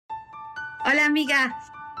Hola, amiga.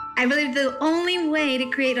 I believe the only way to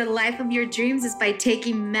create a life of your dreams is by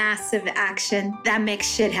taking massive action that makes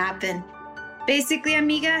shit happen. Basically,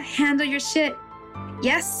 amiga, handle your shit.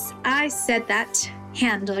 Yes, I said that.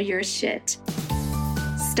 Handle your shit.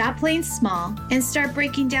 Stop playing small and start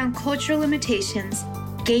breaking down cultural limitations,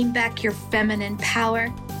 gain back your feminine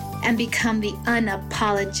power, and become the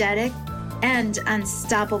unapologetic and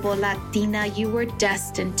unstoppable Latina you were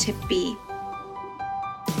destined to be.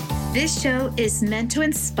 This show is meant to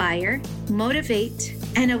inspire, motivate,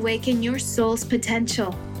 and awaken your soul's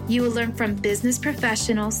potential. You will learn from business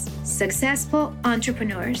professionals, successful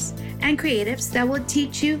entrepreneurs, and creatives that will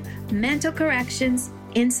teach you mental corrections,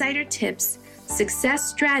 insider tips, success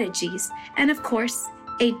strategies, and of course,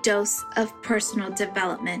 a dose of personal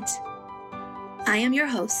development. I am your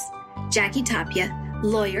host, Jackie Tapia,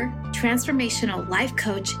 lawyer, transformational life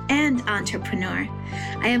coach, and entrepreneur.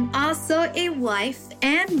 I am also a wife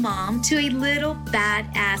and mom to a little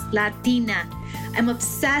badass Latina. I'm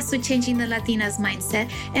obsessed with changing the Latina's mindset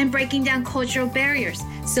and breaking down cultural barriers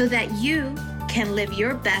so that you can live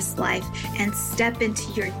your best life and step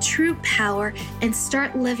into your true power and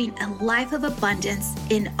start living a life of abundance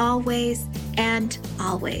in all ways and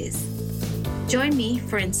always. Join me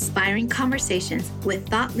for inspiring conversations with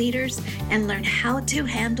thought leaders and learn how to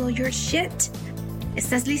handle your shit.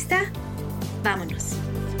 ¿Estás lista? Vámonos.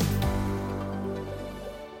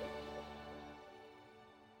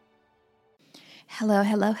 Hello,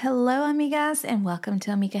 amigas, and welcome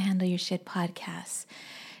to Amiga Handle Your Shit podcast.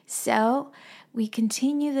 So, we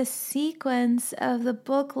continue the sequence of the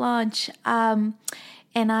book launch, and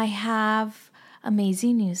I have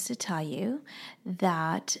amazing news to tell you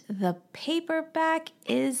that the paperback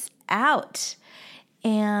is out,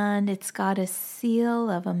 and it's got a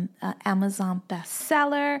seal of an Amazon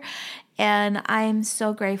bestseller, and I'm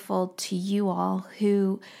so grateful to you all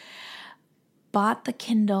who bought the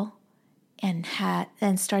Kindle and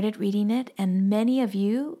started reading it. And many of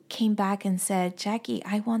you came back and said, Jackie,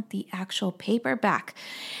 I want the actual paperback.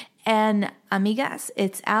 And amigas,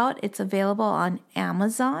 it's out. It's available on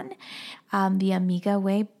Amazon, the Amiga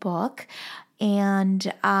Way book.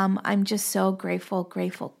 And I'm just so grateful.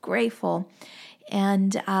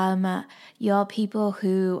 And y'all people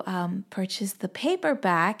who purchased the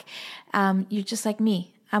paperback, you're just like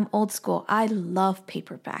me. I'm old school. I love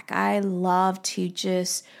paperback. I love to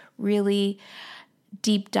just really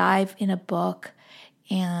deep dive in a book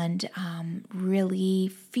and really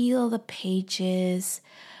feel the pages,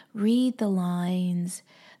 read the lines,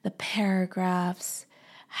 the paragraphs,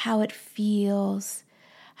 how it feels,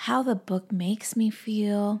 how the book makes me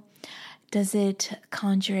feel. Does it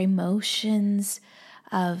conjure emotions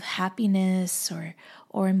of happiness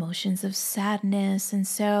or emotions of sadness? And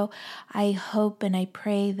so I hope and I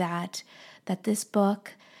pray that this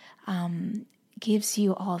book gives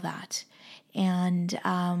you all that, and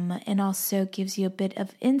also gives you a bit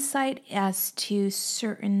of insight as to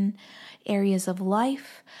certain areas of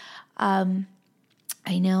life. I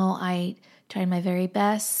know I tried my very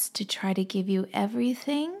best to try to give you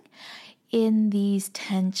everything in these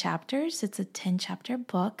 10 chapters. It's a 10-chapter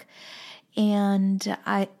book, and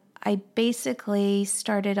I basically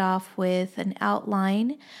started off with an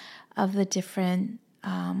outline of the different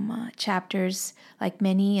chapters, like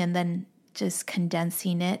many, and then just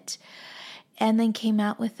condensing it, and then came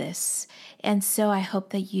out with this. And so I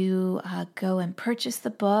hope that you go and purchase the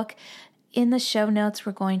book. In the show notes,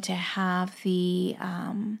 we're going to have the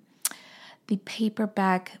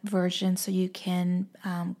paperback version, so you can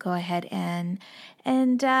go ahead and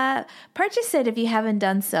purchase it if you haven't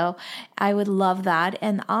done so. I would love that.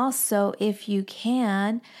 And also, if you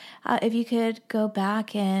can, if you could go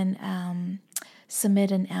back and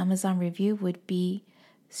submit an Amazon review, I would be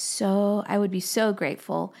so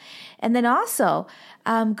grateful. And then also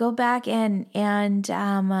go back and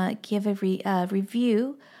give a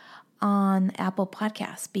review on Apple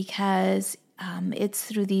Podcasts, because it's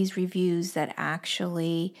through these reviews that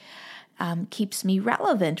actually keeps me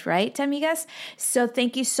relevant, right, amigas? So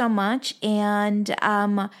thank you so much. And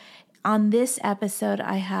on this episode,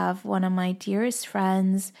 I have one of my dearest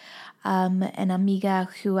friends, an amiga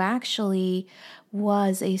who actually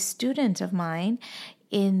was a student of mine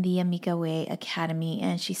in the Amiga Way Academy,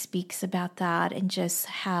 and she speaks about that and just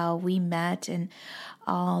how we met and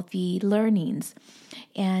all the learnings.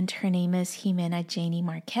 And her name is Jimena Janie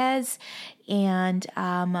Marquez, and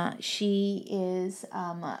she is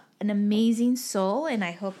an amazing soul, and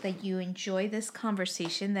I hope that you enjoy this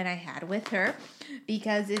conversation that I had with her,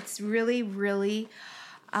 because it's really, really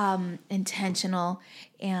intentional,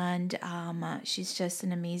 and she's just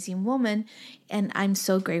an amazing woman. And I'm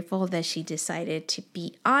so grateful that she decided to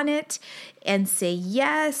be on it and say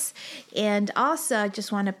yes. And also, I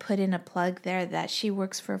just want to put in a plug there that she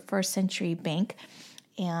works for First Century Bank.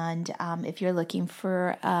 And if you're looking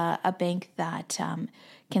for a bank that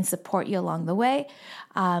can support you along the way,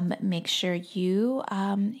 make sure you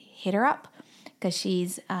hit her up, because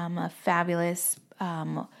she's a fabulous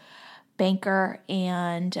banker,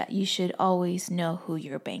 and you should always know who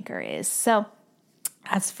your banker is. So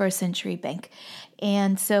that's First Century Bank.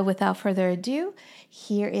 And so without further ado,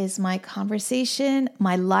 here is my conversation,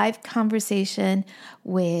 my live conversation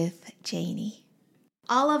with Janie.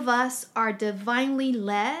 All of us are divinely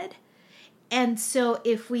led. And so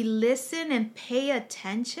if we listen and pay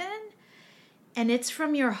attention, and it's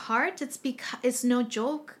from your heart, it's no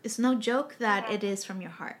joke. It's no joke that it is from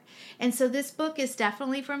your heart. And so this book is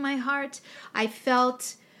definitely from my heart. I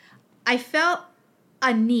felt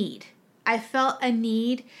a need. I felt a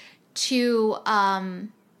need to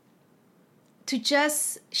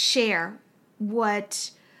just share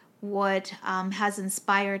what has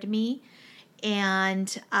inspired me,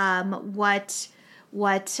 and what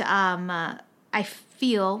I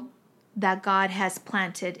feel that God has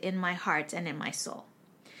planted in my heart and in my soul.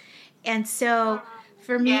 And so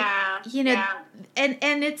for me,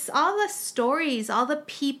 and it's all the stories, all the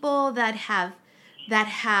people that have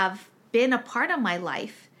been a part of my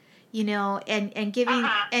life, and giving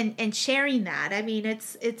and sharing that. I mean,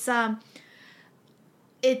 it's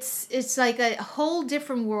like a whole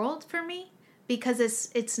different world for me, because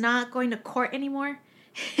it's not going to court anymore.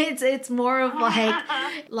 It's more of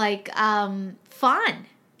like fun.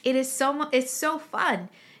 It's so fun.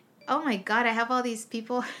 Oh my God, I have all these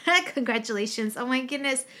people. Congratulations. Oh my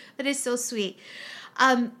goodness. That is so sweet.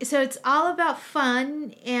 So it's all about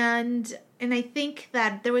fun, and I think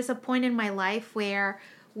that there was a point in my life where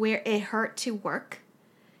it hurt to work.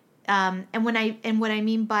 And what I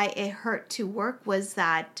mean by it hurt to work was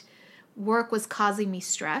that work was causing me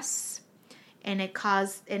stress, and it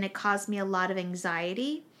caused me a lot of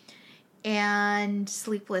anxiety and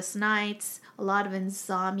sleepless nights, a lot of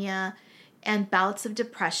insomnia, and bouts of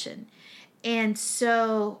depression. And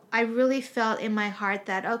so I really felt in my heart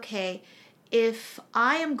that, okay, if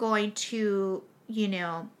I am going to,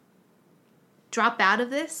 drop out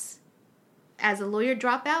of this as a lawyer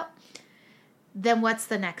dropout, then what's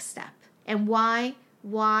the next step? And why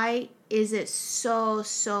is it so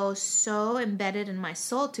embedded in my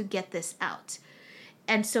soul to get this out?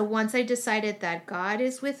 And so once I decided that God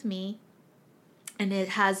is with me and it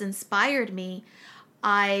has inspired me,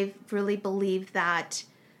 I really believe that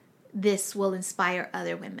this will inspire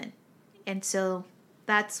other women. And so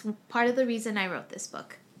that's part of the reason I wrote this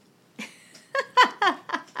book.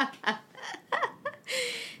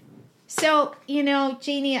 So,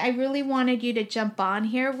 Janie, I really wanted you to jump on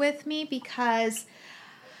here with me, because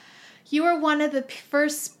you were one of the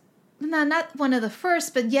first, no, not one of the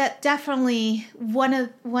first, but yet definitely one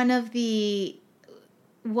of the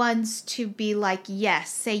ones to be like,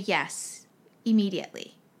 yes, say yes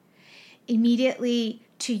immediately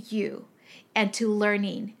to you, and to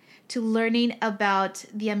learning about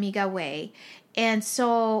the Amiga way. And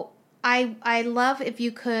so I love if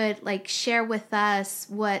you could share with us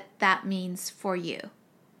what that means for you.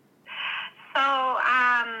 So,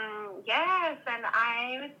 yes, and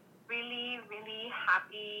I was really, really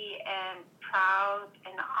happy and proud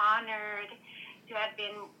and honored to have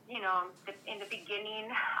been, in the beginning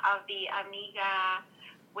of the Amiga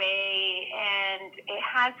way, and it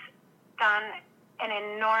has done an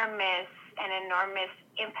enormous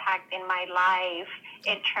impact in my life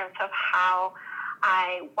in terms of how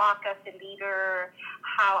I walk as a leader,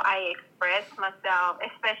 how I express myself,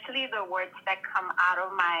 especially the words that come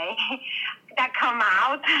out,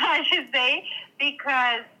 I should say,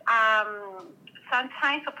 because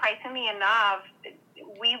sometimes, surprisingly enough,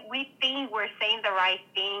 we think we're saying the right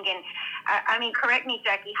thing. And I mean, correct me,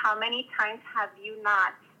 Jackie, how many times have you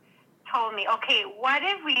not told me, okay, what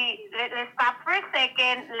if let's stop for a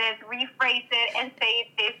second, let's rephrase it and say it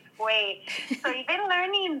this way. So even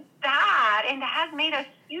learning that, and that has made a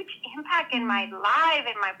huge impact in my life,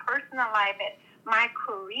 in my personal life, in my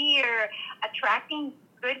career, attracting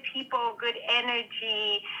good people, good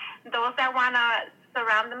energy, those that want to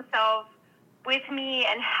surround themselves with me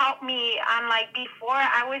and help me. Unlike before,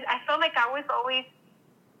 I felt like I was always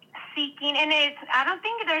seeking, and I don't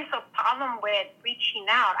think there's a problem with reaching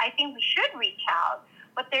out. I think we should reach out,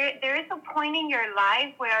 but there is a point in your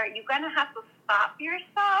life where you're going to have to stop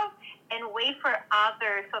yourself and wait for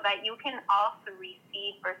others so that you can also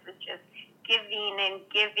receive versus just giving and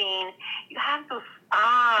giving. You have to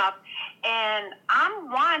stop. And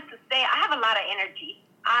I'm one to say I have a lot of energy.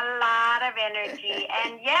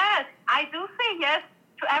 And yes, I do say yes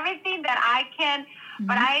to everything that I can,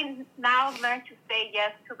 but I now learn to say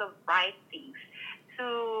yes to the right things,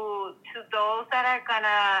 to those that are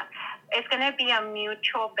it's gonna be a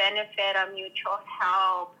mutual benefit, a mutual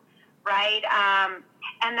help, right?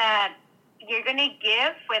 And that you're gonna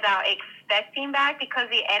give without expecting back, because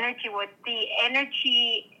the energy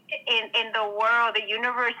in the world, the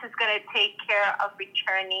universe is gonna take care of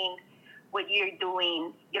returning what you're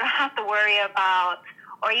doing. You don't have to worry about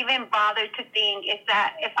or even bother to think, is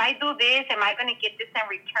that if I do this, am I going to get this in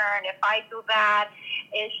return? If I do that,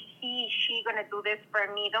 is she going to do this for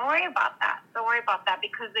me? Don't worry about that. Don't worry about that,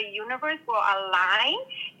 because the universe will align,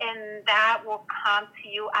 and that will come to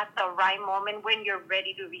you at the right moment when you're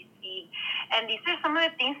ready to receive. And these are some of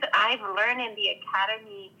the things that I've learned in the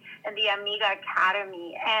academy, in the Amiga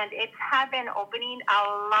Academy, and it's been opening a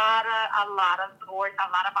lot of doors, a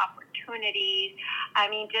lot of opportunities. I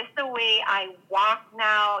mean, just the way I walk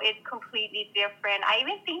now is completely different. I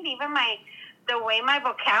even think the way my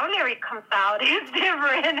vocabulary comes out is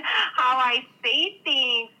different. How I say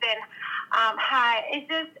things, and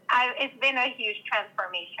it's been a huge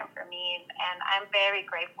transformation for me, and I'm very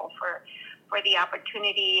grateful for the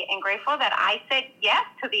opportunity, and grateful that I said yes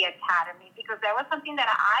to the academy, because that was something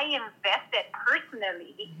that I invested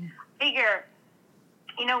personally. Figure,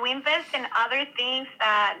 we invest in other things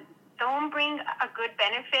that don't bring a good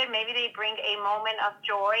benefit. Maybe they bring a moment of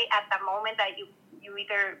joy at the moment that you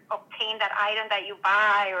either obtain that item that you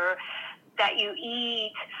buy or that you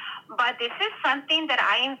eat. But this is something that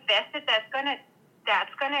I invested that's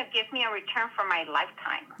gonna give me a return for my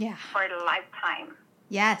lifetime. Yeah. For a lifetime.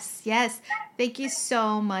 Yes. Thank you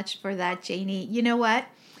so much for that, Janie. You know what?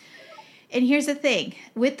 And here's the thing.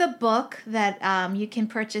 With the book that you can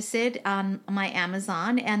purchase it on my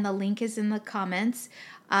Amazon, and the link is in the comments.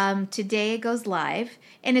 Today it goes live,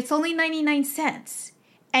 and it's only 99 cents.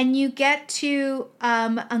 And you get to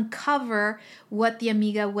uncover what the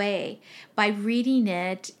Amiga way by reading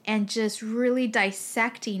it and just really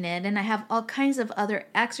dissecting it. And I have all kinds of other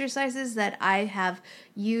exercises that I have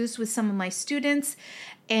used with some of my students.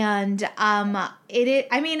 And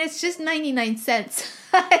it's just 99 cents.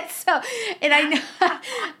 So, and I know.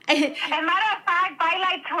 And matter of fact, buy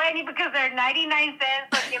like 20 because they're 99 cents.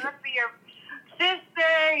 So give it to your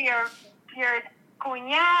sister, your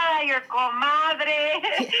cuñada, your comadre.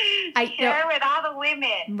 Share with all the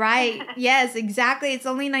women. Right. Yes, exactly. It's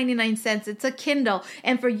only 99 cents. It's a Kindle.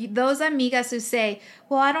 And for those amigas who say,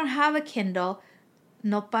 well, I don't have a Kindle,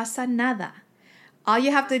 no pasa nada. All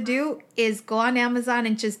you have to do is go on Amazon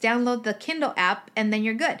and just download the Kindle app, and then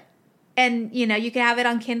you're good. And, you can have it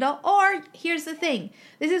on Kindle. Or here's the thing.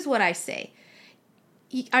 This is what I say.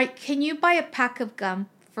 Can you buy a pack of gum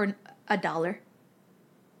for $1?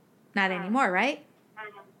 Not anymore, right?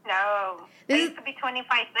 No. It used to be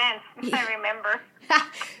 25 cents, I remember.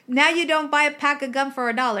 Now you don't buy a pack of gum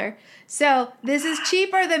for $1. So this is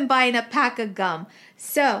cheaper than buying a pack of gum.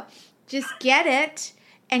 So just get it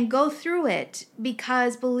and go through it,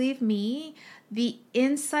 because believe me, the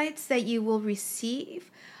insights that you will receive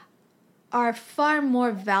are far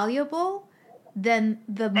more valuable than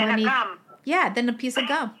the money. Gum. Yeah, than a piece of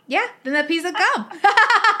gum. Yeah, than a piece of gum.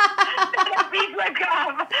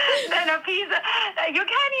 You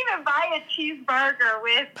can't even buy a cheeseburger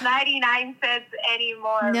with 99 cents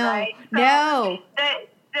anymore, no, right? So no. The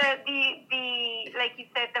like you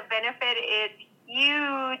said, the benefit is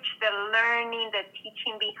huge. The learning, the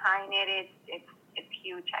teaching behind it, it's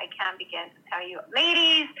huge. I can't begin to tell you.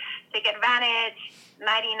 Ladies, take advantage.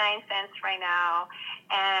 99 cents right now,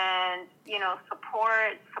 and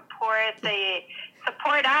support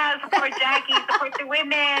us, support Jackie, support the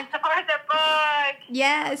women, support the book.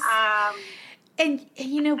 Yes. And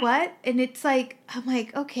you know what? And it's like, I'm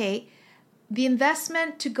like, okay, the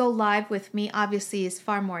investment to go live with me obviously is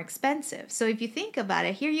far more expensive. So if you think about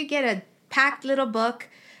it, here you get a packed little book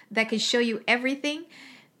that can show you everything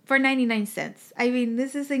for 99 cents. I mean,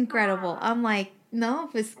 this is incredible. I'm like, no,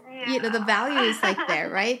 it's, the value is like there,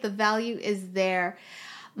 right? The value is there.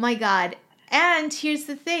 My God. And here's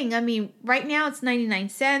the thing. I mean, right now it's 99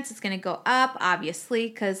 cents. It's going to go up, obviously,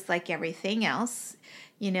 because like everything else,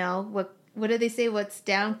 what do they say? What's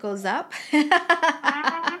down goes up.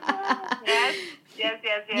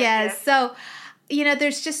 Yes. So,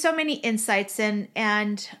 there's just so many insights.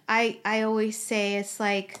 And I always say it's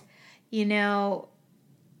like,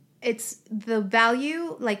 it's the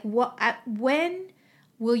value, like when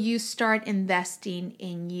will you start investing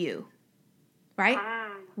in you? right?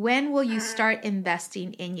 When will you start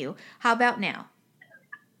investing in you? How about now?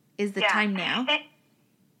 Is the time now?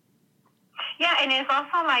 Yeah, and it's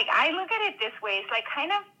also like, I look at it this way. It's like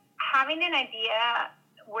kind of having an idea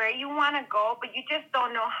where you want to go, but you just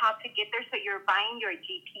don't know how to get there. So you're buying your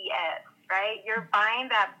GPS, right? You're buying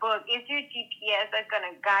that book. It's your GPS that's going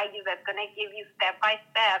to guide you, that's going to give you step by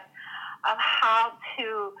step of how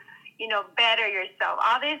to, better yourself.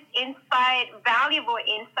 All this valuable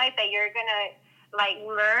insight that you're going to like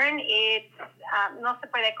learn, it's no se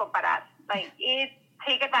puede comparar. Like,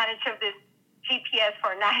 take advantage of this GPS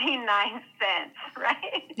for 99 cents,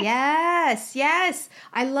 right? Yes.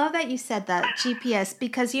 I love that you said that, GPS,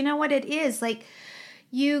 because you know what it is? Like,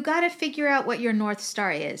 you got to figure out what your North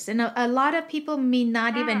Star is. And a lot of people may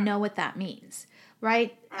not even know what that means,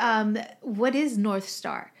 right? What is North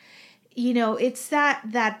Star? It's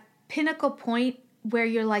that pinnacle point where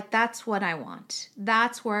you're like, that's what I want.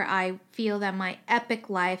 That's where I feel that my epic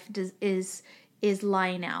life is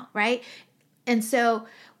lying out, right? And so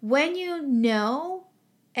when you know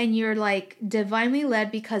and you're like divinely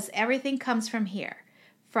led, because everything comes from here,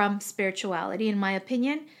 from spirituality, in my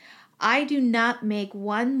opinion, I do not make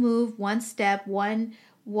one move, one step, one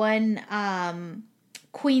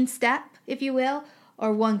queen step, if you will,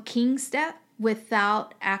 or one king step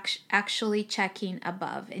without actually checking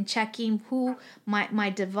above and checking who my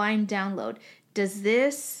divine download. Does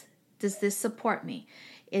this support me?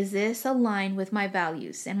 Is this aligned with my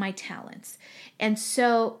values and my talents? And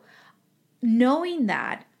so knowing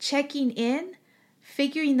that, checking in,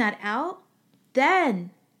 figuring that out,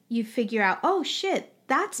 then you figure out, oh shit,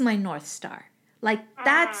 that's my North Star. Like,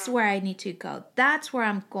 that's where I need to go. That's where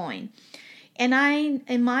I'm going. And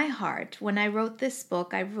in my heart, when I wrote this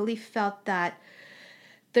book, I really felt that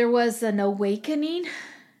there was an awakening,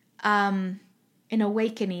 that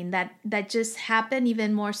just happened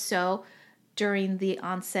even more so during the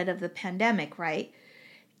onset of the pandemic, right?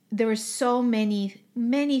 There were so many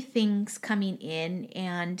things coming in,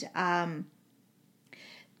 and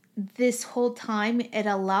this whole time it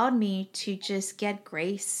allowed me to just get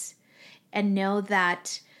grace and know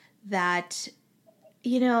that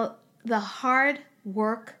the hard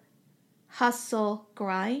work, hustle,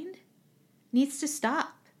 grind needs to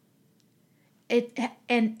stop.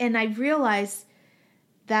 And I realized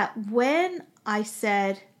that when I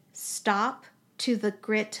said stop to the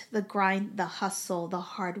grit, the grind, the hustle, the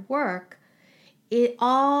hard work,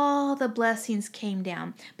 all the blessings came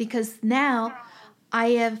down, because now I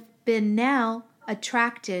have been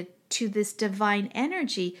attracted to this divine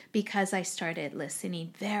energy, because I started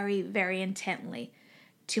listening very, very intently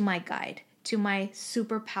to my guide, to my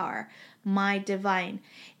superpower, my divine.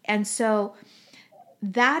 And so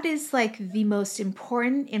that is like the most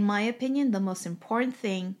important, in my opinion, the most important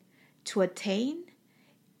thing to attain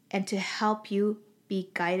and to help you be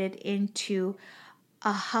guided into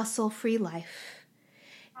a hustle-free life,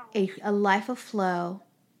 a life of flow,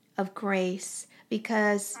 of grace,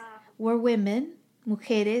 because we're women,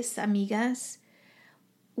 mujeres, amigas.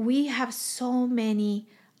 We have so many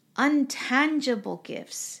untangible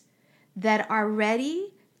gifts that are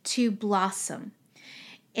ready to blossom.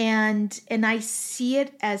 And I see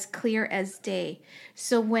it as clear as day.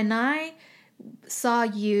 So when I saw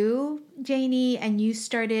you, Janie, and you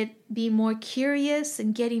started being more curious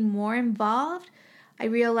and getting more involved, I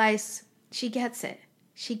realized she gets it.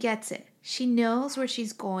 She gets it. She knows where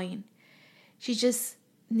she's going. She just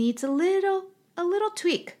needs a little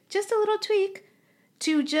tweak, just a little tweak,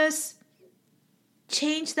 to just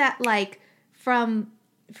change that, like from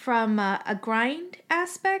a grind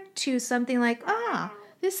aspect to something like,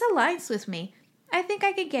 this aligns with me. I think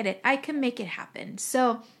I can get it. I can make it happen.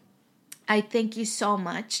 So I thank you so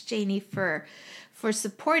much, Janie, for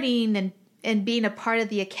supporting and being a part of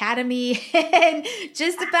the academy and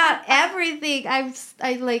just about everything. I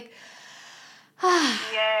like.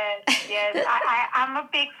 Yes. I'm a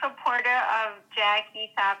big supporter of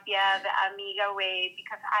Jackie Tapia, the Amiga way,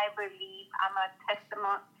 because I believe I'm a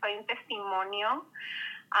testimonio.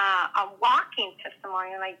 A walking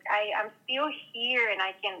testimony. Like, I'm still here, and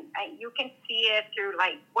you can see it through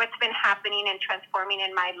like what's been happening and transforming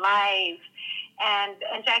in my life. And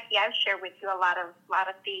Jackie, I've shared with you a lot of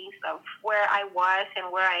things of where I was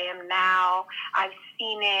and where I am now. I've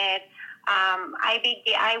seen it.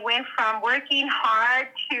 I went from working hard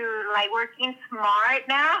to like working smart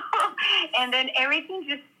now, and then everything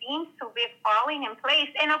just seems to be falling in place.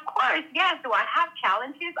 And of course, yes, do I have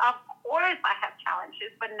challenges? Of course I have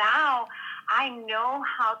challenges, but now I know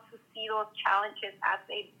how to see those challenges as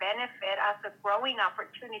a benefit, as a growing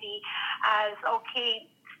opportunity, as, okay,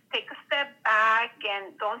 take a step back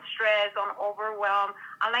and don't stress, don't overwhelm.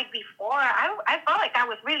 Unlike before, I felt like I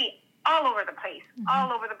was really all over the place,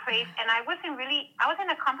 and I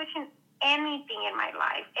wasn't accomplishing anything in my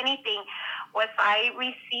life. Anything. Was I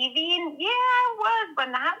receiving? Yeah, I was, but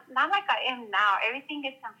not like I am now. Everything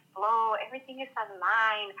is in flow. Everything is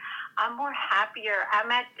aligned. I'm more happier.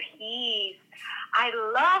 I'm at peace. I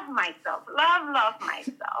love myself. Love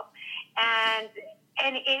myself. And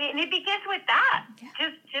it begins with that. Yeah.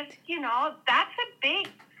 Just that's a big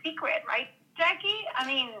secret, right, Jackie? I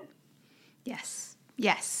mean, yes.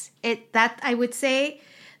 I would say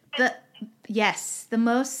the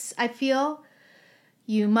most, I feel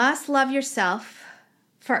you must love yourself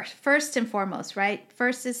first and foremost, right?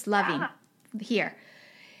 First is loving here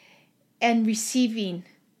and receiving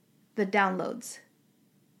the downloads,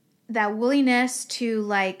 that willingness to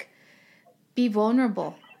like be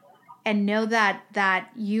vulnerable and know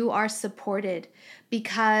that you are supported,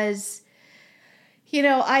 because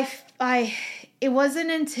it wasn't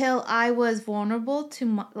until I was vulnerable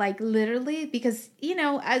to like literally, because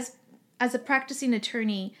as a practicing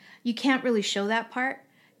attorney, you can't really show that part,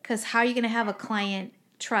 because how are you going to have a client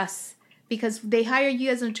trust? Because they hire you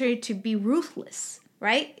as an attorney to be ruthless,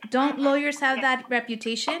 right? Don't lawyers have that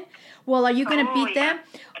reputation? Well, are you going to beat them?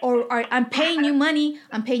 Or I'm paying you money,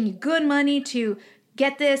 I'm paying you good money to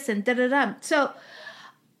get this and da-da-da. So,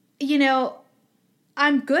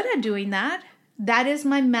 I'm good at doing that. That is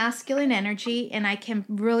my masculine energy, and I can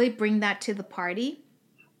really bring that to the party.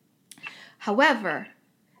 However,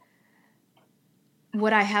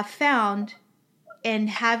 what I have found, and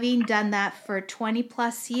having done that for 20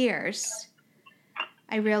 plus years,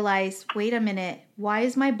 I realized, wait a minute, why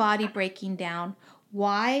is my body breaking down?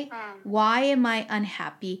 Why am I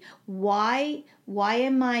unhappy? Why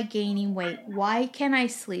am I gaining weight? Why can't I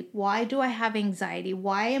sleep? Why do I have anxiety?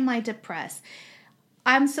 Why am I depressed?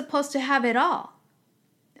 I'm supposed to have it all.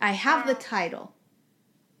 I have the title.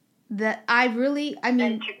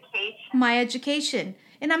 My education.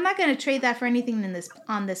 And I'm not going to trade that for anything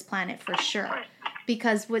on this planet, for sure.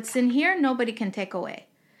 Because what's in here, nobody can take away.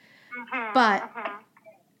 But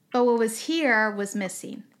what was here was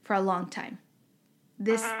missing for a long time.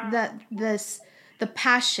 The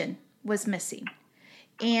passion was missing.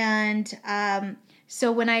 And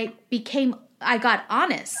so when I got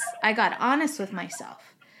honest with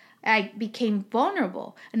myself. I became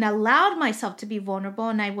vulnerable and allowed myself to be vulnerable.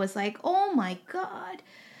 And I was like, oh my God,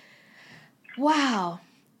 wow.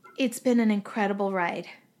 It's been an incredible ride.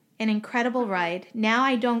 Now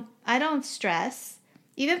I don't stress.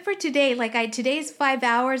 Even for today, today's 5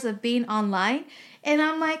 hours of being online, and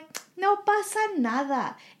I'm like, no pasa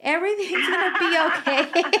nada. Everything's gonna be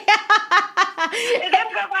okay. It's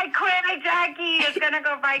gonna go by quick, Jackie. It's gonna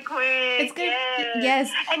go by quick.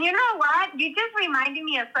 Yes. And you know what? You just reminded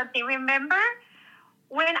me of something. Remember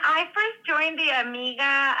when I first joined the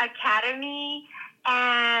Amiga Academy?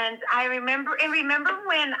 And I remember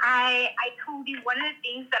when I told you one of the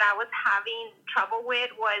things that I was having trouble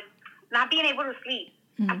with was not being able to sleep.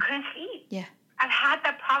 Mm-hmm. I couldn't sleep. Yeah. I've had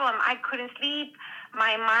that problem. I couldn't sleep.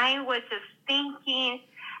 My mind was just thinking.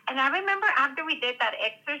 And I remember after we did that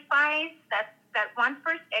exercise, that one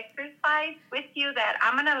first exercise with you, that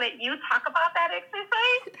I'm going to let you talk about that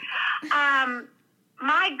exercise.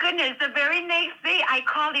 My goodness, the very next day I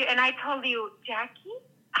called you and I told you, Jackie,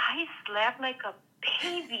 I slept like a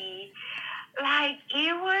baby. Like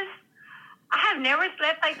I have never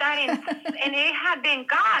slept like that, and it had been,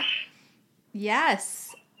 gosh.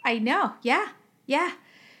 Yes, I know. Yeah.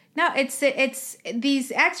 No, it's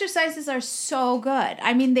these exercises are so good.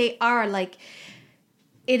 I mean, they are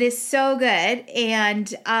it is so good,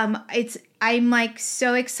 and I'm like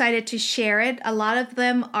so excited to share it. A lot of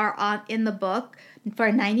them are in the book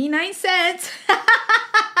for 99 cents.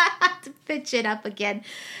 To pitch it up again.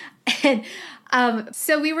 And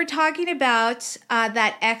so we were talking about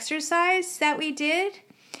that exercise that we did,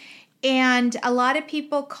 and a lot of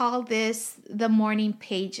people call this the morning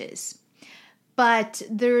pages, but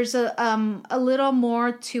there's a little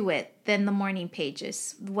more to it than the morning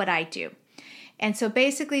pages, what I do. And so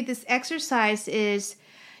basically this exercise is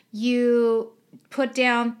you put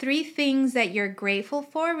down 3 things that you're grateful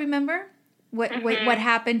for, remember? What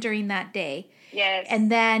happened during that day. Yes. And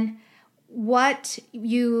then what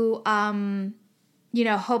you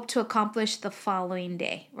hope to accomplish the following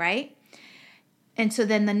day, right? And so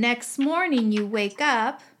then the next morning you wake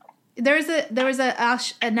up. There was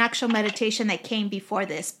an actual meditation that came before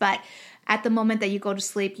this, but at the moment that you go to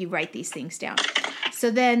sleep, you write these things down. So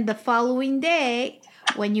then the following day,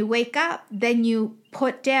 when you wake up, then you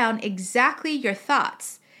put down exactly your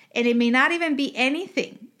thoughts. And it may not even be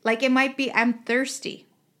anything. Like it might be, I'm thirsty.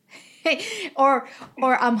 or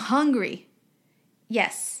I'm hungry.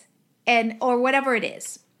 Yes. And or whatever it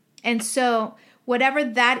is. And so whatever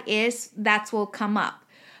that is, that's will come up.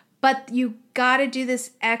 But you got to do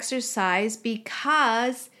this exercise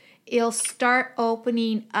because it'll start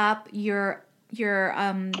opening up your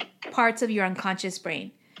parts of your unconscious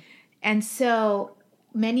brain. And so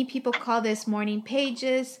many people call this morning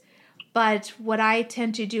pages, but what I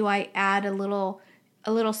tend to do, I add a little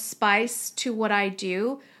spice to what I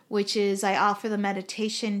do, which is I offer the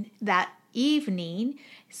meditation that evening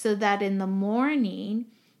so that in the morning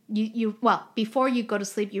you before you go to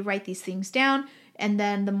sleep you write these things down, and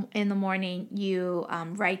then in the morning you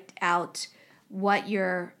write out what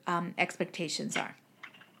your expectations are,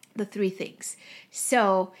 the 3 things.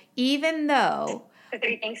 So even though the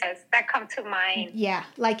 3 things that come to mind, yeah,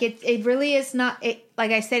 like it really is not it,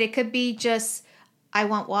 like I said, it could be just I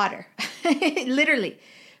want water literally,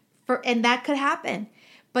 and that could happen.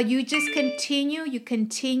 But you just continue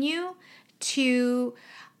to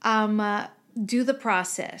do the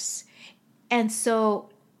process. And so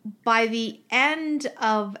by the end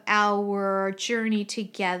of our journey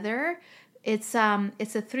together, it's a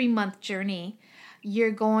 3-month journey.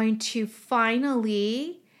 You're going to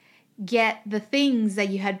finally get the things that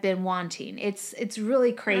you had been wanting. It's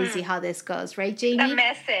really crazy how this goes, right, Jamie? The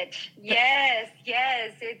message. Yes.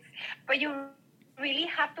 But you really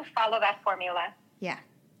have to follow that formula. Yeah.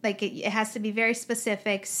 Like it has to be very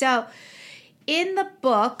specific. So in the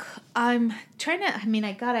book, I'm trying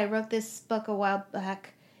to, I wrote this book a while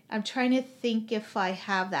back. I'm trying to think if I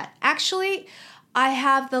have that. Actually, I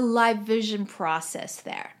have the live vision process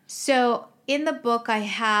there. So in the book, I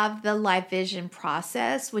have the live vision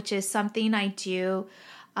process, which is something I do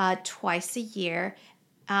twice a year.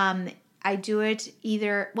 I do it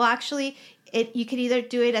either, you could either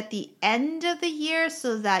do it at the end of the year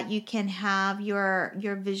so that you can have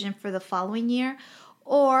your vision for the following year,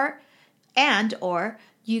 or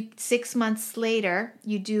you 6 months later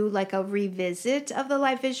you do like a revisit of the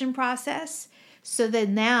live vision process, so that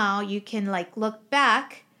now you can like look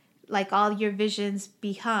back, like all your visions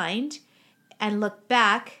behind, and look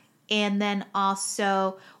back, and then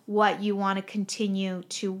also what you want to continue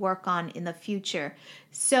to work on in the future.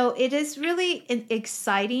 So it is really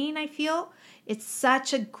exciting, I feel. It's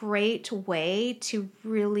such a great way to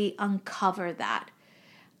really uncover that.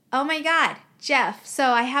 Oh my God, Jeff.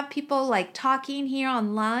 So I have people like talking here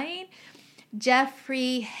online.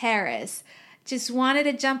 Jeffrey Harris. Just wanted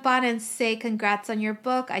to jump on and say congrats on your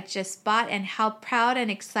book I just bought, and how proud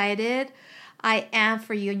and excited I am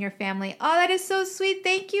for you and your family. Oh, that is so sweet.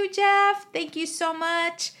 Thank you, Jeff. Thank you so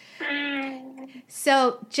much.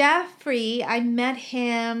 So Jeffrey, I met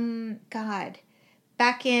him,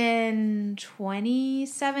 back in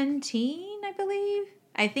 2017, I believe.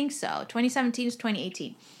 I think so. 2017 to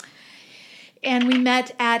 2018. And we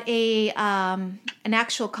met at an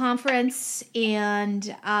actual conference,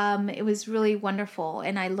 and it was really wonderful,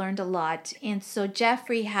 and I learned a lot. And so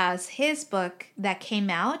Jeffrey has his book that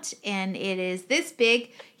came out, and it is this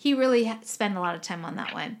big. He really spent a lot of time on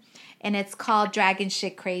that one, and it's called Dragon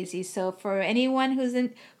Shit Crazy. So for anyone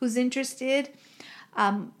who's interested,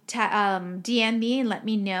 DM me and let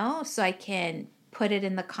me know so I can put it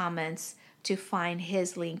in the comments to find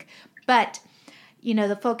his link. But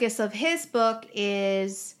the focus of his book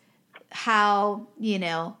is how,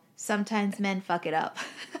 sometimes men fuck it up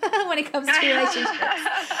when it comes to relationships.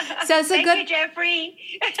 So it's Thank you, Jeffrey.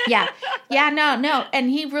 Yeah, no.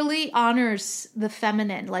 And he really honors the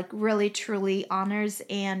feminine, like really, truly honors,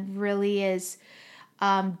 and really is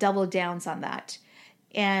double downs on that.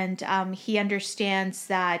 And he understands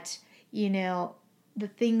that, the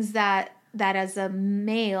things that as a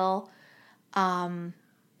male,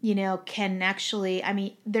 can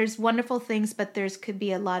actually, there's wonderful things, but could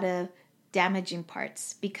be a lot of damaging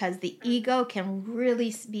parts because the ego can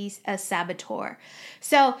really be a saboteur.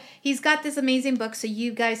 So he's got this amazing book, so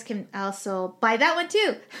you guys can also buy that one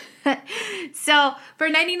too. So for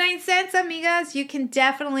 99 cents, amigas, you can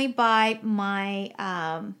definitely buy my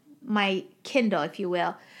my Kindle, if you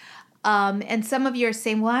will. And some of you are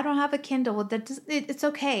saying, well, I don't have a Kindle. Well, it's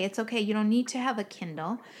okay. It's okay. You don't need to have a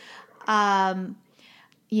Kindle. Because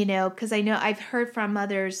I know I've heard from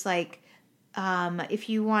others, like, if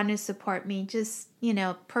you want to support me, just,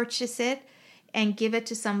 purchase it and give it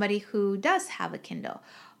to somebody who does have a Kindle,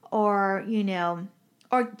 or,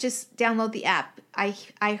 or just download the app.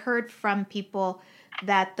 I heard from people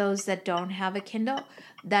that those that don't have a Kindle,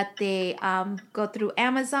 that they go through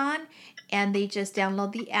Amazon and they just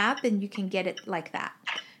download the app and you can get it like that.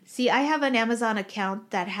 See, I have an Amazon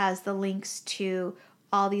account that has the links to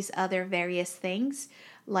all these other various things,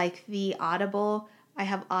 like the Audible. I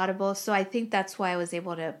have Audible, so I think that's why I was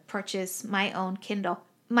able to purchase my own Kindle,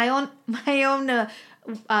 my own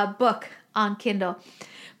book on Kindle.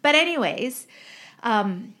 But anyways,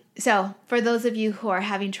 so for those of you who are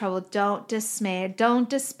having trouble, don't dismay, don't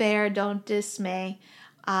despair, don't dismay.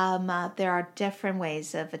 There are different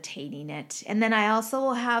ways of attaining it. And then I also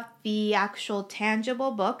will have the actual tangible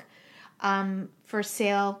book for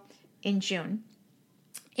sale in June.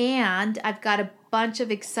 And I've got a bunch of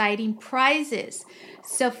exciting prizes.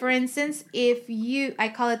 So for instance, if you, I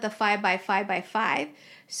call it the 5x5x5.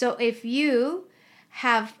 So if you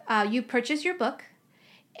have, you purchase your book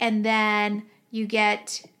and then you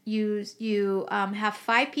get, you have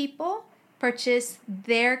 5 people purchase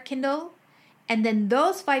their Kindle, and then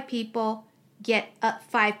those 5 people get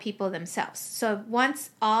 5 people themselves. So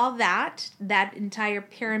once all that entire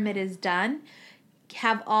pyramid is done,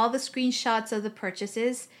 have all the screenshots of the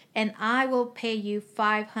purchases, and I will pay you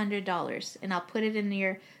 $500, and I'll put it in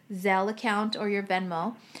your Zelle account or your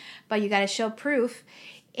Venmo, but you got to show proof,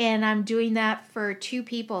 and I'm doing that for 2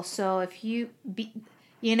 people. So if you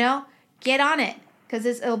get on it, because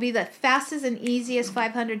it'll be the fastest and easiest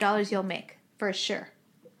 $500 you'll make for sure.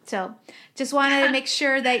 So just wanted to make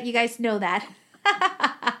sure that you guys know that.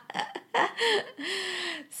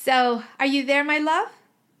 So are you there, my love?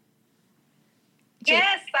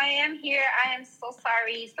 Yes, I am here. I am so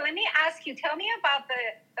sorry. So let me ask you, tell me about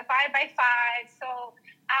the 5x5. So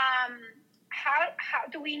how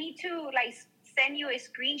do we need to like send you a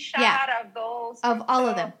screenshot of those? Of all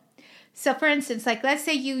of them. So for instance, like let's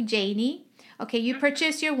say you, Janie, okay, you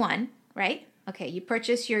purchase your one, right? Okay, you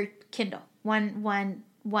purchase your Kindle, one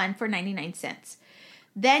for 99 cents.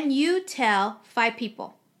 Then you tell 5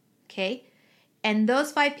 people, okay? And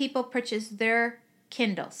those 5 people purchase their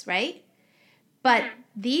Kindles, right? But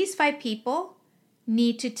these 5 people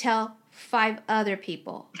need to tell 5 other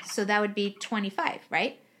people. So that would be 25,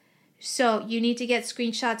 right? So you need to get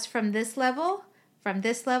screenshots from this level, and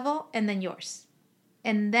then yours.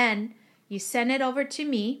 And then you send it over to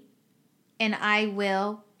me, and I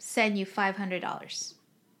will send you $500.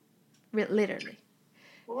 Literally.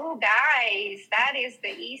 Oh, guys, that is the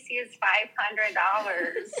easiest $500.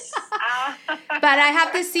 But I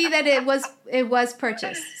have to see that it was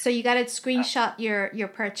purchased. So you got to screenshot your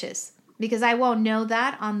purchase, because I won't know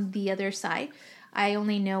that on the other side. I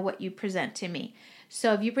only know what you present to me.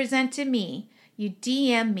 So if you present to me, you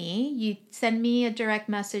DM me, you send me a direct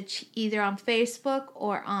message either on Facebook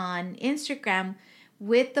or on Instagram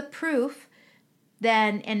with the proof.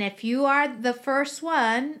 Then, and if you are the first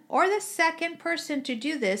one or the second person to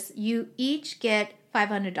do this, you each get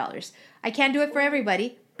 $500. I can't do it for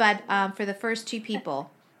everybody, but for the first 2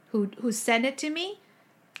 people who send it to me,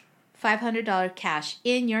 $500 cash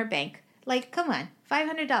in your bank. Like, come on,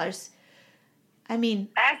 $500. I mean,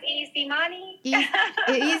 that's easy money.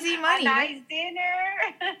 Easy money. A nice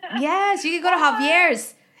dinner. Yes, you can go to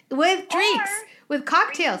Javier's with drinks, with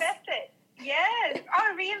cocktails. Reinvest it. Yes,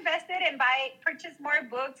 or reinvest it and purchase more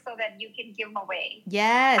books so that you can give them away.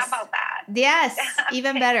 Yes. How about that? Yes,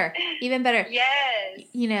 even better, even better. Yes.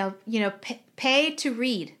 Pay to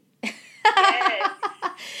read. Yes.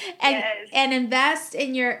 and invest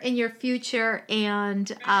in your future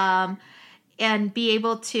and be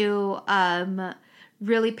able to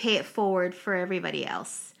really pay it forward for everybody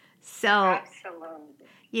else. So absolutely.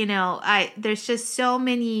 There's just so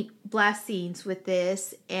many blessings with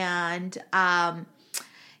this, and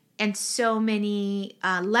so many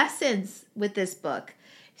lessons with this book.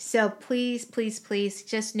 So please, please, please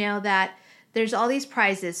just know that there's all these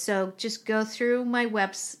prizes. So just go through not my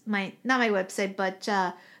website, but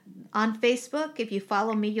on Facebook. If you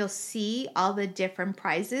follow me, you'll see all the different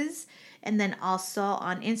prizes. And then also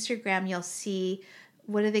on Instagram, you'll see,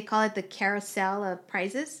 what do they call it? The carousel of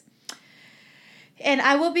prizes. And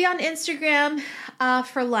I will be on Instagram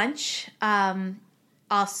for lunch.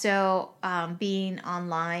 Also being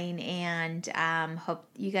online, and hope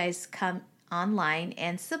you guys come online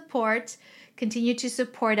and continue to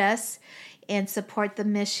support us and support the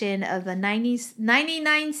mission of the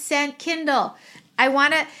 99-cent Kindle. I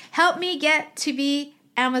want to help me get to be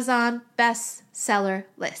Amazon bestseller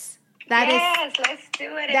list. Let's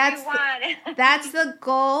do it, everyone. That's the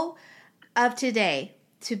goal of today,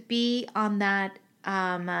 to be on that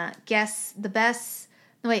what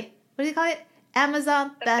do you call it?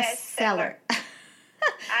 Amazon bestseller.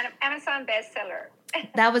 Amazon bestseller.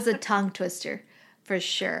 That was a tongue twister for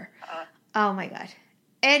sure. Oh my God.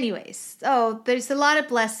 Anyways, so there's a lot of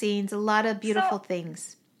blessings, a lot of beautiful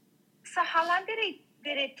things. So how long did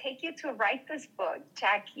it take you to write this book,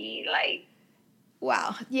 Jackie? Like,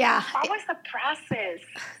 wow. Yeah. What was the process?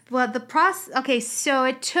 Well, okay, so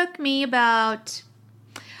it took me about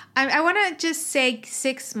I want to just say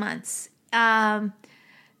 6 months from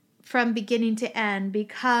beginning to end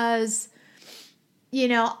because,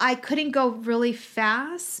 I couldn't go really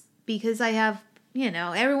fast because I have,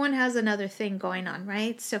 everyone has another thing going on,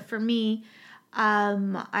 right? So for me,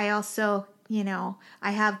 I also,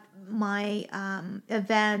 I have my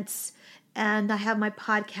events and I have my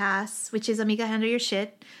podcasts, which is Amiga Handle Your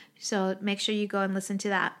Shit. So make sure you go and listen to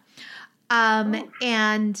that.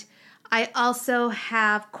 And I also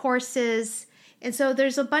have courses. And so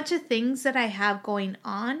there's a bunch of things that I have going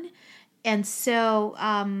on. And so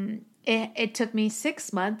it took me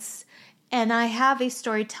 6 months. And I have a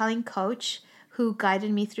storytelling coach who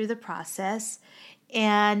guided me through the process.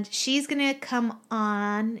 And she's going to come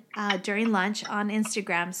on during lunch on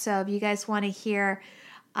Instagram. So if you guys want to hear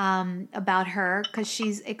about her, because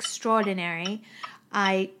she's extraordinary,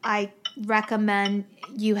 I recommend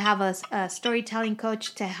you have a storytelling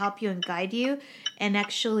coach to help you and guide you, and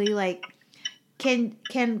actually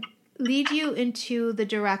can lead you into the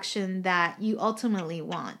direction that you ultimately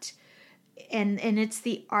want. And it's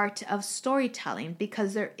the art of storytelling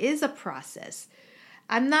because there is a process.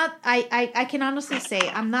 I can honestly say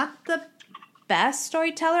I'm not the best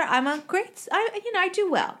storyteller. I do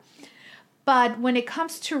well. But when it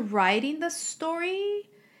comes to writing the story,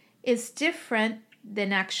 it's different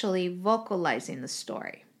than actually vocalizing the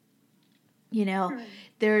story.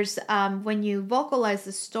 There's when you vocalize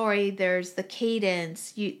the story, there's the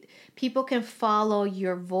cadence. People can follow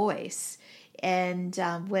your voice, and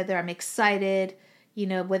whether I'm excited,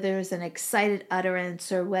 whether it's an excited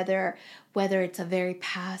utterance or whether it's a very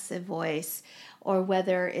passive voice or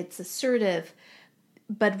whether it's assertive.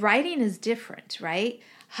 But writing is different, right?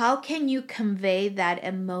 How can you convey that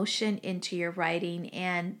emotion into your writing?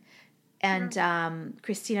 And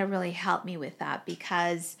Christina really helped me with that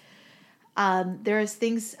because there's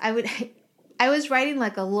things I was writing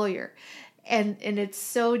like a lawyer, and it's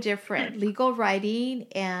so different. Legal writing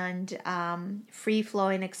and free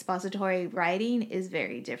flowing expository writing is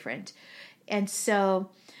very different. And so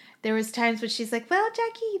there was times when she's like, "Well,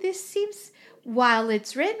 Jackie, this seems, while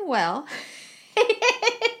it's written well,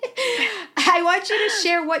 I want you to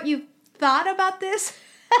share what you thought about this."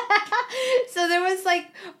 So there was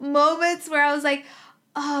moments where I was like,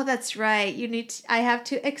 "Oh, that's right. I have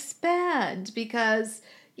to expand because,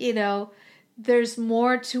 there's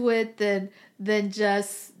more to it than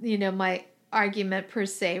just, my argument per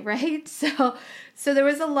se, right?" So there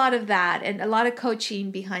was a lot of that and a lot of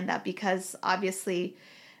coaching behind that because obviously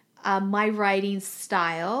my writing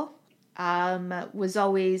style was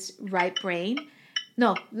always left brain.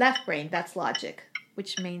 That's logic,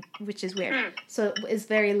 which is weird. So it's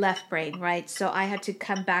very left brain, right? So I had to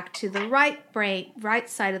come back to the right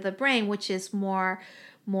side of the brain, which is more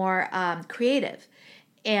creative.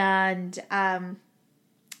 And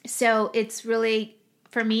so it's really,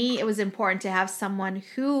 for me, it was important to have someone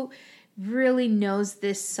who really knows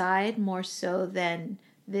this side more so than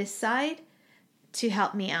this side to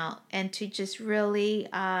help me out and to just really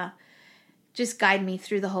just guide me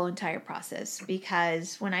through the whole entire process.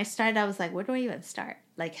 Because when I started, I was like, where do I even start?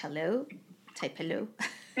 Like, hello? Type hello.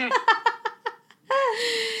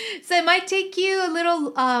 So it might take you a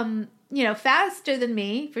little, faster than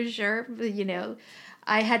me, for sure. But,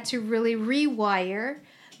 I had to really rewire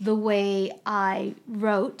the way I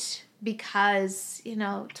wrote because,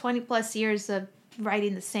 20 plus years of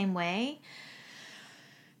writing the same way.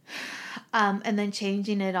 And then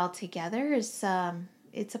changing it all together is,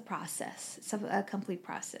 it's a process. It's a complete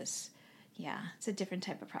process. Yeah, it's a different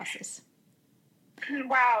type of process.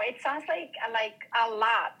 Wow, it sounds like a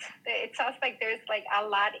lot. It sounds like there's a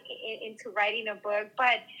lot into writing a book.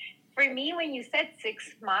 But for me, when you said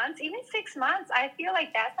 6 months, even 6 months, I feel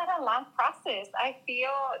like that's not a long process. I feel,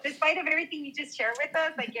 despite of everything you just shared with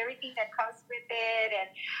us, everything that comes with it and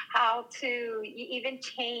how to even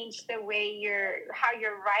change the way how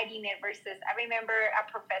you're writing it versus, I remember a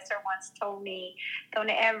professor once told me, don't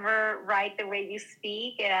ever write the way you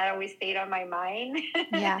speak. And that always stayed on my mind.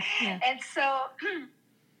 Yeah. And so,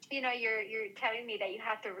 you're telling me that you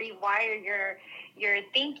have to rewire your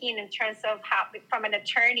thinking in terms of how, from an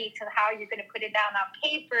attorney to how you're going to put it down on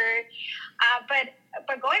paper.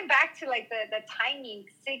 But going back to the timing,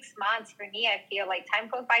 6 months for me, I feel like time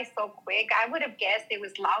goes by so quick. I would have guessed it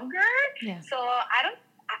was longer. Yeah. So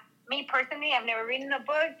me personally, I've never written a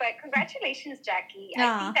book, but congratulations, Jackie. Aww.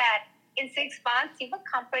 I think that in 6 months, you've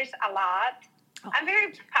accomplished a lot. Oh. I'm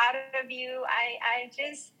very proud of you.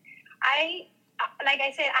 Like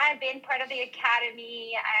I said, I've been part of the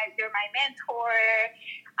academy. You're my mentor.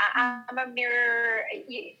 I'm a mirror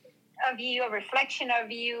of you, a reflection of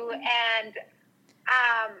you. And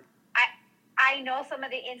I know some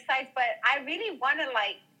of the insights, but I really want to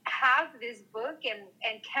like have this book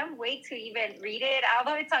and can't wait to even read it.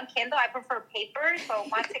 Although it's on Kindle, I prefer paper. So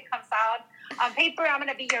once it comes out on paper, I'm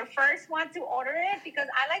going to be your first one to order it because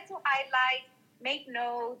I like to highlight, make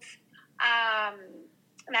notes.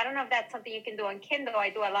 And I don't know if that's something you can do on Kindle. I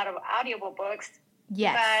do a lot of audible books.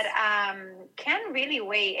 Yes. But can really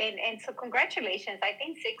wait. And so congratulations. I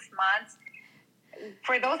think 6 months.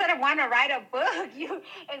 For those that want to write a book, you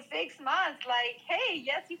in 6 months, like, hey,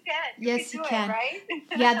 yes, you can. Yes, you can. It, right?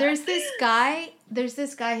 Yeah, there's this guy.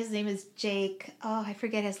 His name is Jake. Oh, I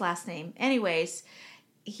forget his last name. Anyways,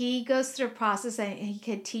 he goes through a process and he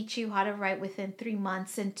can teach you how to write within 3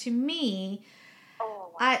 months. And to me,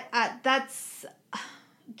 wow. I that's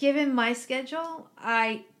given my schedule,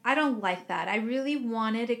 I don't like that. I really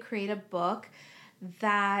wanted to create a book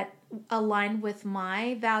that aligned with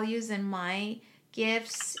my values and my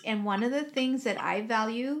gifts. And one of the things that I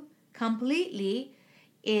value completely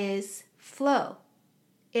is flow.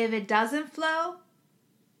 If it doesn't flow,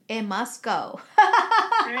 it must go.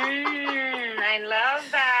 I love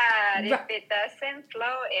that. If it doesn't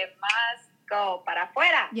flow, it must go para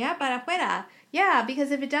afuera. Yeah, para afuera. Yeah,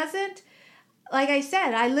 because if it doesn't, like I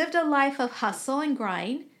said, I lived a life of hustle and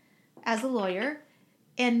grind as a lawyer.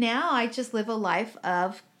 And now I just live a life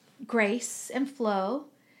of grace and flow.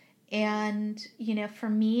 And, for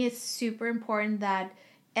me, it's super important that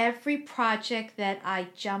every project that I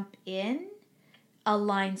jump in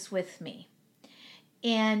aligns with me.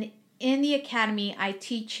 And in the academy, I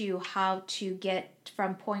teach you how to get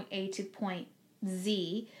from point A to point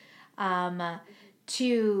Z,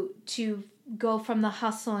 to go from the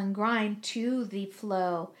hustle and grind to the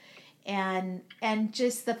flow, and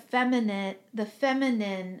just the feminine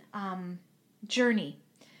journey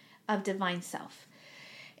of divine self.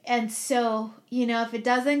 And so, if it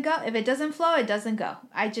doesn't flow, it doesn't go.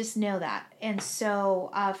 I just know that. And so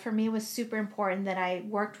for me, it was super important that I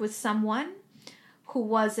worked with someone who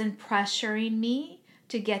wasn't pressuring me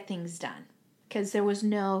to get things done because there was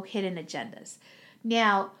no hidden agendas.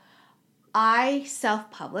 Now, I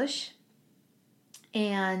self-publish,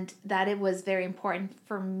 and that it was very important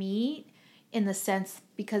for me in the sense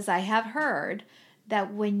because I have heard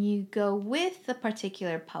that when you go with a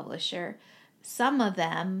particular publisher, some of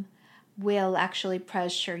them will actually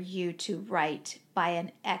pressure you to write by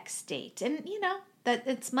an X date. And, that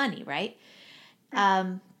it's money, right?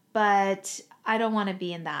 But I don't want to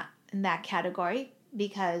be in that category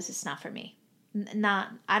because it's not for me.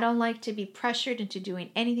 I don't like to be pressured into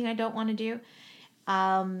doing anything I don't want to do.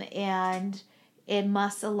 And it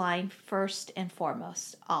must align first and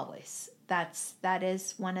foremost, always. That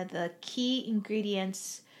is one of the key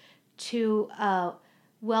ingredients to a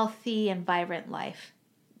wealthy and vibrant life,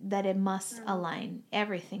 that it must align.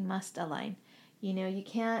 Everything must align. You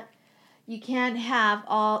can't have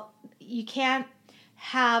all, you have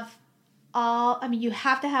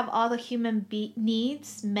to have all the human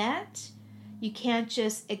needs met. You can't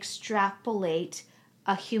just extrapolate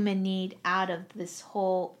a human need out of this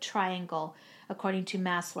whole triangle according to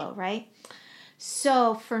Maslow, right?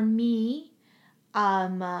 So for me,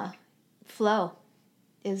 flow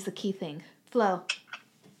is the key thing. Flow.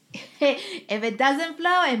 If it doesn't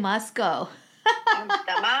flow, it must go. It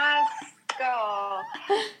must go.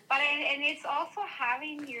 But and it's also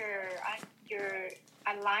having your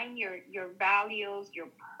align your values, your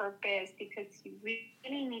purpose, because you really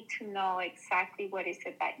need to know exactly what is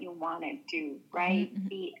it that you want to do, right? Mm-hmm.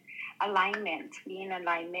 Be in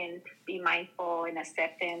alignment, be mindful and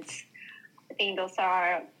acceptance. I think those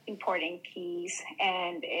are important keys,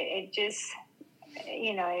 and it just,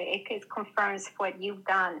 it confirms what you've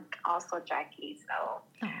done also, Jackie. So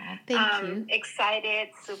thank you. Excited,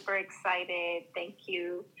 super excited. Thank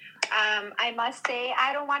you. I must say,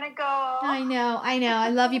 I don't want to go. I know. I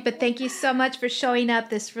love you, but thank you so much for showing up.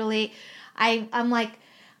 This really, I'm like,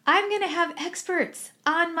 I'm going to have experts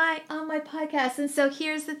on my podcast. And so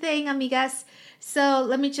here's the thing, amigas. So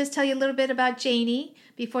let me just tell you a little bit about Janie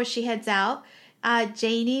before she heads out.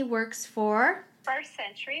 Janie works for First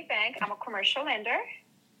Century Bank. I'm a commercial lender.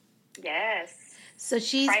 Yes. So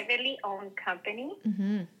she's privately owned company.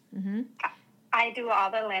 Mm-hmm. Mm-hmm. I do all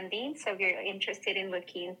the lending. So if you're interested in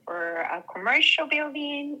looking for a commercial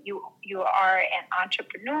building, you are an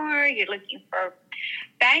entrepreneur, you're looking for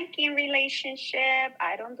banking relationship.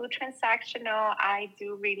 I don't do transactional. I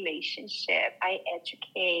do relationship. I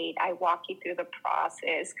educate. I walk you through the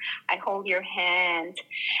process. I hold your hand,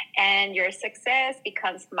 and your success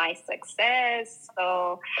becomes my success.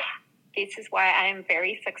 So this is why I am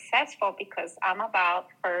very successful, because I'm about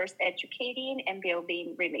first educating and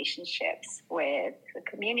building relationships with the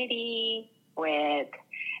community, with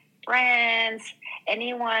friends,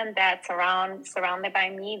 anyone that's surrounded by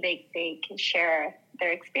me, they can share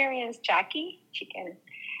their experience. Jackie, she can.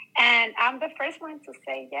 And I'm the first one to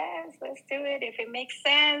say, yes, let's do it. If it makes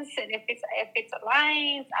sense and if it's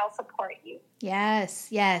aligned, I'll support you.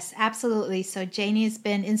 Yes, absolutely. So Janie has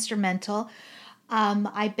been instrumental.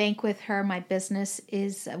 I bank with her. My business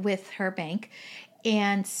is with her bank.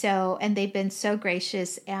 And they've been so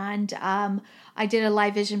gracious. And I did a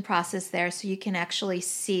live vision process there. So you can actually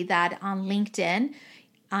see that on LinkedIn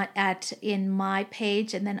in my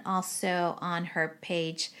page, and then also on her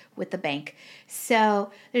page with the bank. So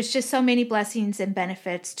there's just so many blessings and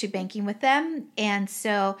benefits to banking with them. And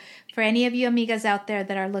so for any of you amigas out there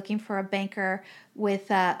that are looking for a banker with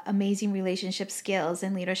amazing relationship skills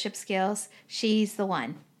and leadership skills, she's the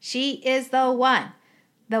one. She is the one.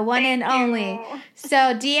 The one and only. So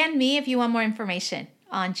DM me if you want more information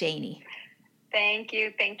on Janie. Thank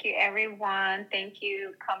you, everyone. Thank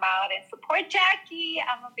you. Come out and support Jackie.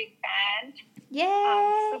 I'm a big fan. Yay!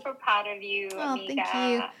 I'm super proud of you, oh, Amiga. Thank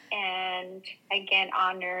you. And again,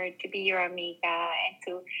 honored to be your Amiga.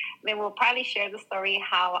 And we'll probably share the story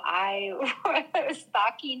how I was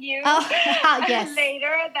stalking you yes.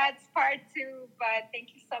 later. That's part 2. But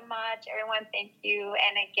thank you so much, everyone. Thank you.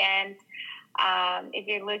 And again, if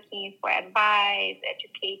you're looking for advice,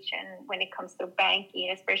 education when it comes to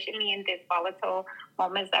banking, especially in these volatile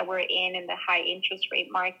moments that we're in the high interest rate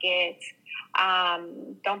markets,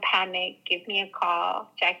 don't panic. Give me a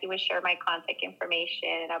call. Jackie will share my contact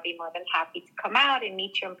information, and I'll be more than happy to come out and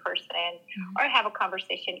meet you in person or have a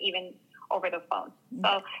conversation even over the phone.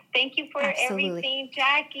 So thank you for everything,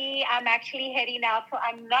 Jackie. I'm actually heading out to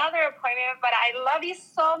another appointment, but I love you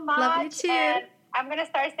so much. Love you too. And I'm going to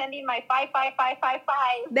start sending my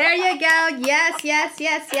 55555. There you go. Yes.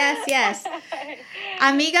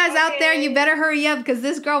 Amigas out there, you better hurry up because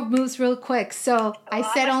this girl moves real quick. So I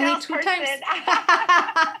said only 2 times.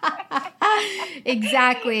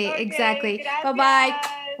 Exactly. Gracias. Bye-bye.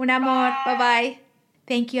 Un amor. Bye-bye.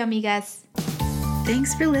 Thank you, amigas.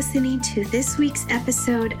 Thanks for listening to this week's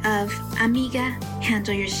episode of Amiga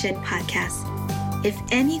Handle Your Shit podcast. If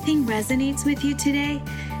anything resonates with you today,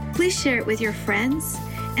 please share it with your friends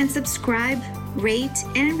and subscribe, rate,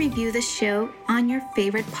 and review the show on your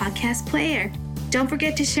favorite podcast player. Don't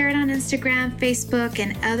forget to share it on Instagram, Facebook,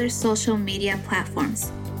 and other social media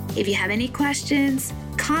platforms. If you have any questions,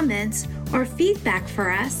 comments, or feedback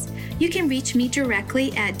for us, you can reach me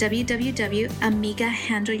directly at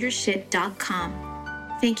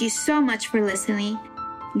www.amigahandleyourshit.com. Thank you so much for listening.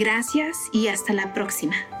 Gracias y hasta la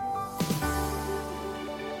próxima.